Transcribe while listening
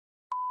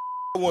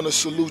want to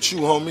salute you,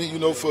 homie, you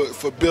know,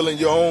 for building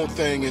your own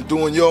thing and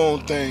doing your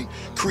own thing,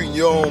 creating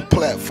your own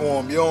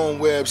platform, your own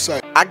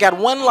website. I got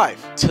one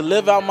life to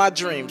live out my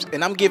dreams,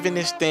 and I'm giving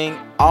this thing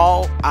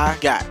all I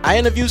got. I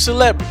interview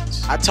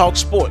celebrities. I talk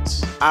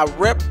sports. I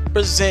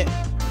represent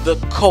the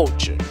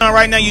culture.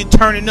 Right now you're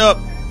turning up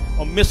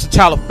on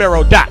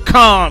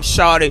MrTaliaFerro.com,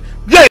 shawty.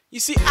 Yeah. You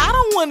see, I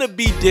don't want to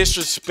be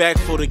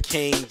disrespectful to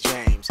King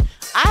James.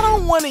 I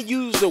don't want to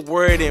use the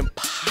word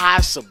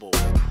impossible,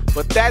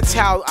 but that's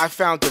how I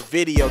found the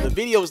video. The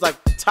video was like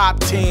top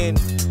 10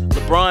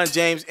 LeBron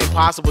James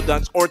impossible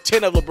dunks, or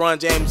 10 of LeBron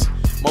James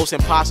most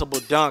impossible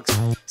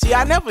dunks. See,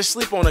 I never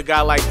sleep on a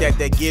guy like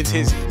that gives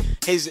his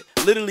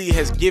literally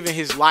has given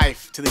his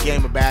life to the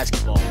game of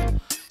basketball.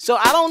 So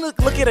I don't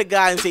look at a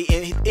guy and say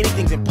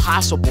anything's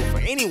impossible for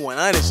anyone,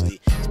 honestly,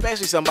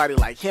 especially somebody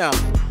like him.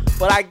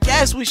 But I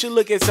guess we should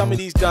look at some of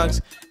these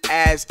dunks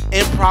as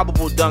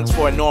improbable dunks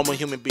for a normal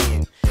human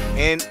being.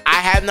 And I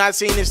have not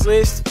seen this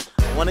list.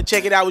 I want to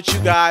check it out with you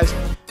guys.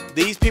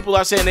 These people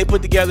are saying they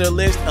put together a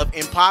list of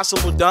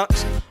impossible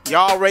dunks.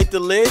 Y'all rate the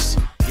list.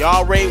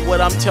 Y'all rate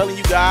what I'm telling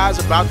you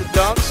guys about the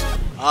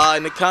dunks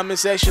in the comment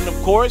section, of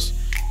course.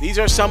 These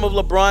are some of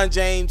LeBron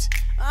James.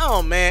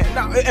 Oh, man.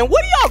 And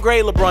what do y'all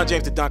grade LeBron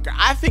James the dunker?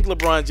 I think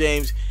LeBron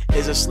James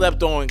is a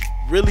slept-on,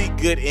 really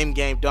good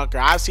in-game dunker.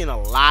 I've seen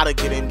a lot of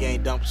good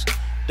in-game dunks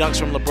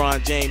from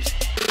LeBron James.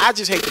 I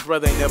just hate the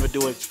brother ain't never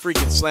do a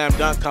freaking slam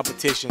dunk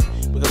competition,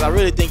 because I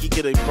really think he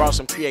could have brought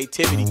some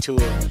creativity to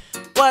it.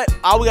 But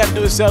all we got to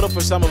do is settle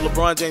for some of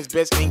LeBron James'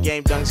 best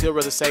in-game dunks. He'll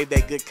rather save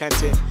that good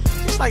content,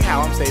 just like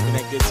how I'm saving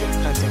that good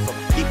content for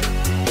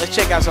people. Let's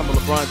check out some of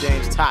LeBron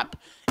James' top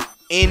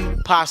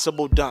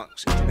impossible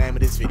dunks. Is the name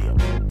of this video.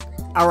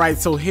 All right,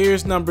 so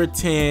here's number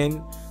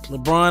 10.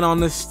 LeBron on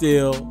the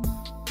steal.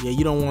 Yeah,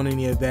 you don't want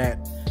any of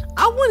that.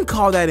 I wouldn't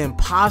call that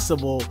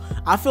impossible.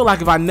 I feel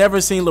like if I never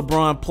seen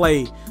LeBron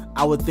play,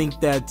 I would think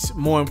that's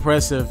more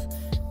impressive.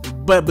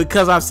 But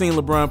because I've seen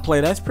LeBron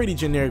play, that's pretty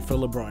generic for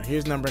LeBron.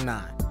 Here's number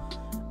 9.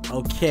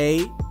 Okay,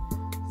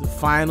 the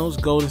finals,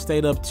 Golden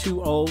State up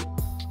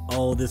 2-0.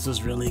 Oh, this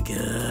was really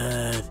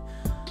good.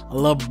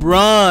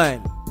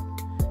 LeBron.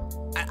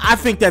 I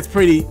think that's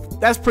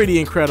pretty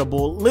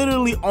incredible.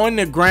 Literally on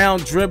the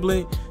ground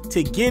dribbling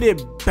to get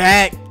it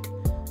back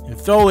and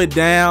throw it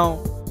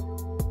down.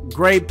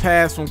 Great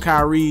pass from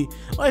Kyrie.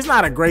 Well, it's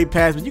not a great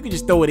pass, but you can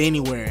just throw it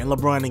anywhere and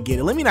LeBron can get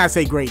it. Let me not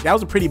say great. That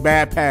was a pretty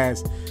bad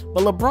pass.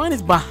 But LeBron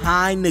is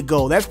behind the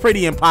goal. That's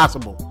pretty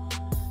impossible.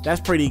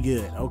 That's pretty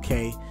good.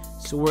 Okay,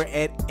 so we're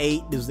at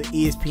 8. This is the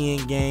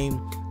ESPN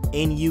game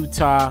in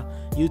Utah.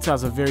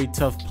 Utah's a very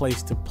tough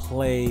place to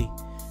play.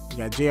 You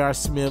got J.R.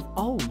 Smith.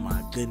 Oh,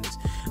 my goodness.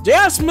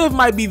 J.R. Smith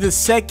might be the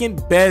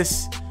second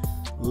best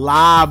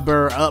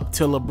lobber up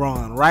to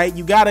LeBron, right?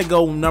 You got to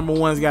go. Number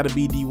one's got to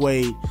be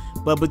D-Wade.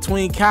 But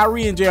between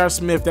Kyrie and J.R.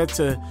 Smith, that's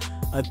a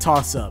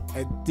toss-up.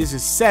 This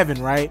is 7,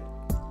 right?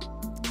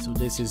 So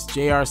this is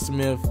J.R.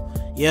 Smith.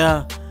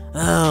 Yeah.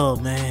 Oh,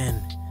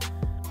 man.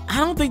 I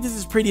don't think this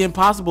is pretty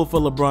impossible for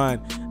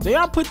LeBron.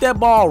 J.R. put that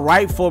ball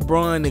right for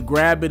LeBron to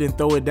grab it and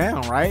throw it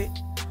down, right?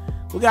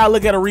 We got to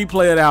look at a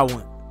replay of that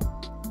one.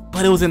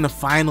 But it was in the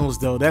finals,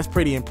 though. That's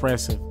pretty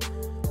impressive.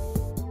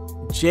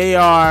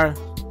 JR,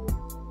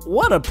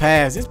 what a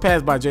pass. This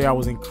pass by JR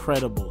was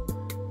incredible.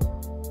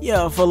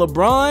 Yeah, for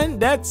LeBron,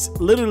 that's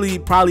literally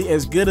probably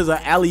as good as an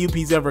alley-oop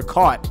he's ever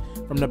caught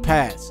from the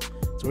pass.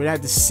 So we're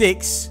at the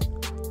 6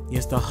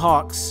 against the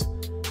Hawks.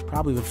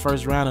 Probably the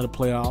first round of the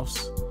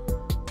playoffs.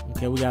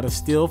 Okay, we got a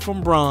steal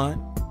from Bron.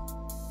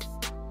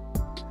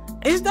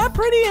 Is that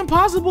pretty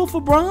impossible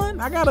for Bron?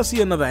 I got to see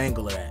another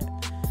angle of that.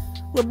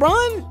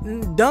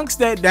 LeBron dunks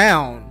that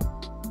down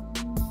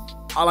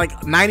like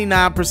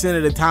 99%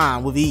 of the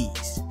time with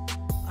ease.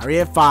 Already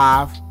at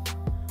 5.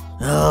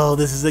 Oh,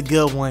 this is a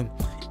good one.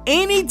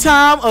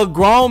 Anytime a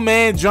grown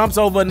man jumps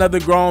over another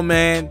grown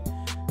man,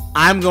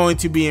 I'm going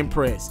to be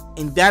impressed.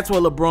 And that's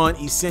what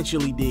LeBron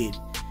essentially did.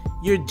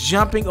 You're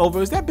jumping over.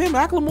 Is that Ben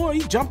McLemore? He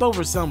jumped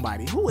over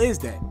somebody. Who is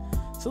that?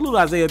 Salute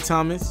Isaiah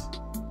Thomas.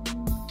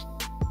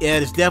 Yeah,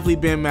 it's definitely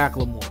Ben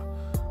McLemore.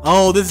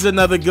 Oh, this is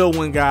another good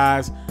one,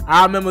 guys.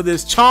 I remember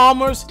this.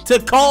 Chalmers to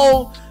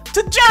Cole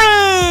to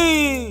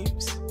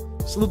James.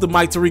 Salute to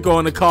Mike Tirico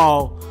on the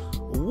call.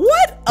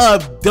 What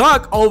a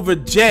dunk over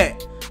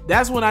Jet.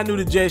 That's when I knew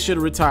the Jet should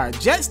have retired.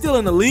 Jet's still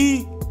in the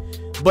league,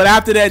 but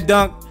after that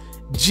dunk,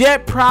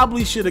 Jet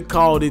probably should have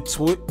called it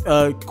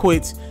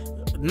quits.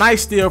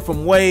 Nice steal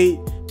from Wade.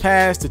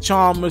 Pass to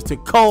Chalmers to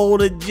Cole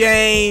to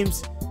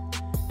James.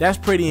 That's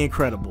pretty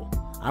incredible.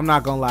 I'm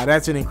not going to lie.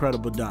 That's an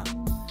incredible dunk.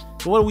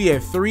 So what are we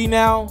at, 3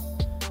 now?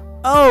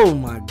 Oh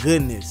my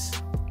goodness.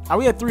 Are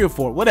we at 3 or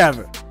 4?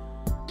 Whatever.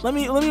 Let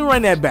me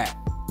run that back.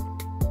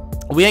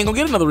 We ain't gonna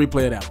get another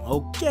replay of that one.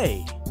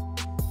 Okay.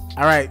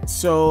 All right,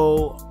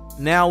 so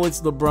now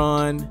it's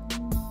LeBron.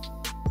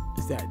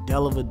 Is that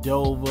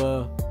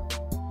Dellavedova?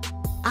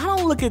 I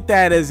don't look at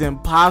that as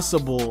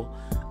impossible.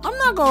 I'm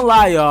not gonna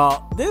lie,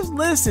 y'all. This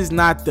list is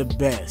not the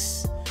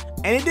best.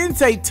 And it didn't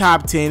say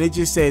top 10. It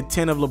just said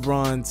 10 of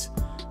LeBron's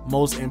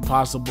most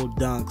impossible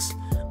dunks.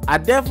 I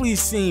definitely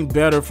seen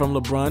better from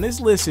LeBron. This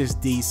list is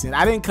decent.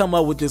 I didn't come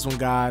up with this one,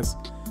 guys.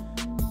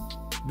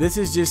 This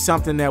is just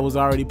something that was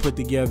already put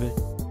together.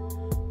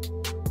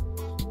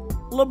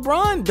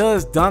 LeBron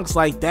does dunks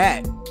like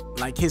that,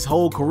 like his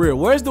whole career.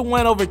 Where's the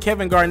one over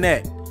Kevin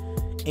Garnett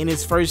in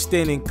his first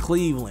stint in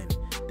Cleveland?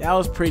 That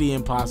was pretty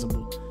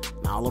impossible.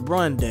 Nah,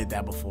 LeBron did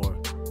that before.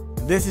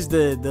 This is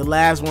the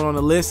last one on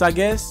the list, I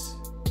guess.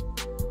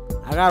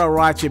 I gotta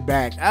watch it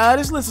back.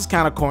 This list is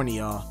kind of corny,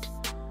 y'all.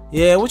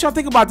 Yeah, what y'all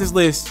think about this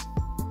list?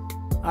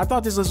 I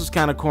thought this list was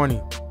kind of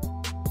corny.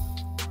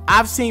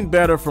 I've seen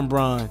better from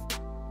Bron.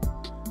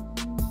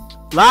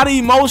 A lot of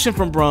emotion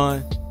from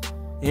Bron.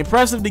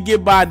 Impressive to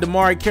get by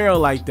DeMar Carroll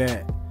like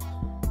that.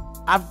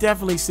 I've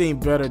definitely seen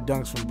better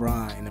dunks from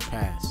Bron in the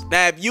past.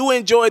 Now, if you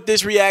enjoyed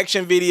this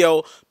reaction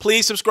video,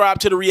 please subscribe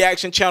to the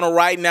reaction channel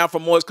right now for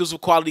more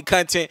exclusive quality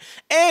content.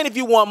 And if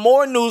you want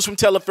more news from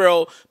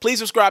Taliaferro, please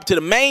subscribe to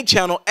the main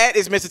channel at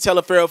It's Mr.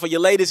 Taliaferro for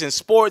your latest in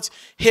sports,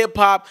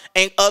 hip-hop,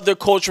 and other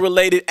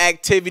culture-related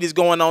activities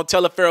going on.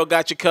 Taliaferro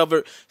got you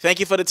covered.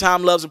 Thank you for the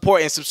time, love,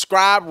 support, and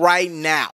subscribe right now.